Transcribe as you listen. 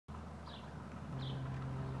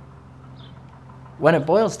When it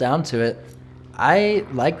boils down to it, I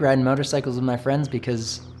like riding motorcycles with my friends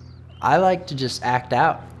because I like to just act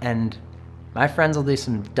out, and my friends will do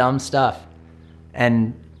some dumb stuff.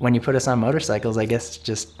 And when you put us on motorcycles, I guess it's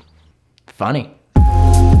just funny.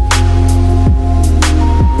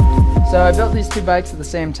 So I built these two bikes at the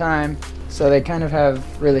same time, so they kind of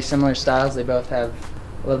have really similar styles. They both have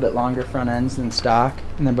a little bit longer front ends than stock,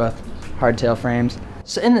 and they're both hardtail frames.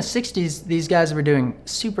 So in the 60s, these guys were doing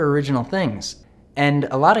super original things. And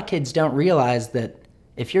a lot of kids don't realize that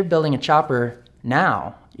if you're building a chopper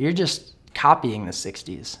now, you're just copying the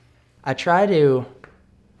 60s. I try to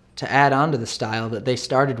add on to the style that they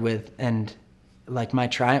started with, and like my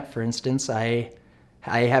Triumph, for instance, I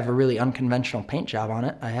have a really unconventional paint job on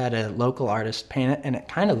it. I had a local artist paint it, and it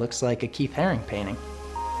kind of looks like a Keith Haring painting.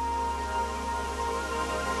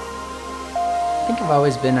 I think I've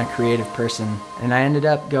always been a creative person, and I ended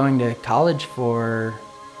up going to college for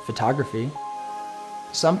photography.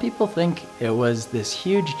 Some people think it was this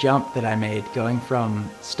huge jump that I made going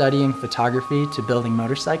from studying photography to building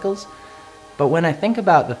motorcycles. But when I think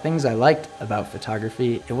about the things I liked about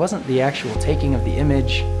photography, it wasn't the actual taking of the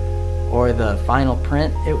image or the final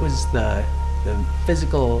print. It was the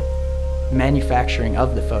physical manufacturing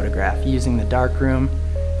of the photograph, using the darkroom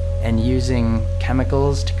and using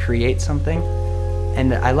chemicals to create something.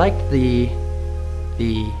 And I liked the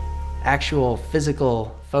actual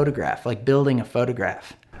physical photograph, like building a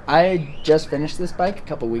photograph. I just finished this bike a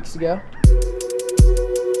couple weeks ago.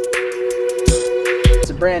 It's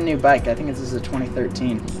a brand new bike. I think this is a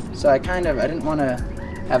 2013. So I didn't want to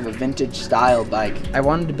have a vintage style bike. I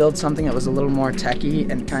wanted to build something that was a little more techy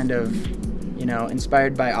and kind of, you know,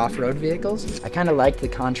 inspired by off-road vehicles. I kind of liked the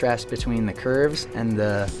contrast between the curves and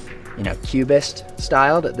the, you know, cubist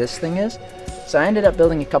style that this thing is. So I ended up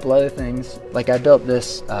building a couple other things. Like I built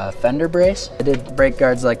this fender brace. I did brake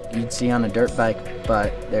guards like you'd see on a dirt bike,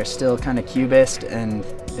 but they're still kind of cubist and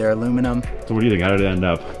they're aluminum. So what do you think? How did it end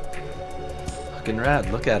up? Fucking rad,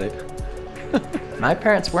 look at it. My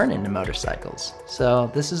parents weren't into motorcycles, so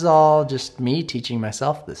this is all just me teaching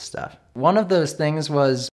myself this stuff. One of those things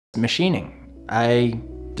was machining. I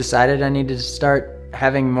decided I needed to start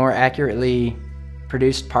having more accurately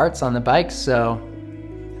produced parts on the bikes, so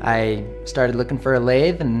I started looking for a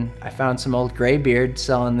lathe, and I found some old Greybeard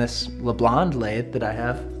selling this LeBlond lathe that I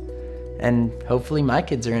have. And hopefully my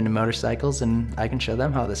kids are into motorcycles and I can show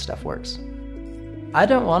them how this stuff works. I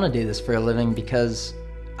don't want to do this for a living because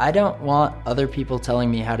I don't want other people telling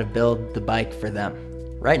me how to build the bike for them.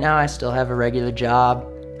 Right now I still have a regular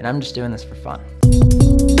job, and I'm just doing this for fun.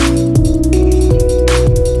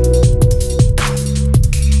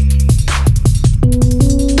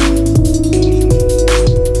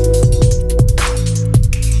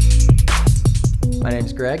 My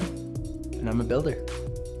name's Greg, and I'm a builder.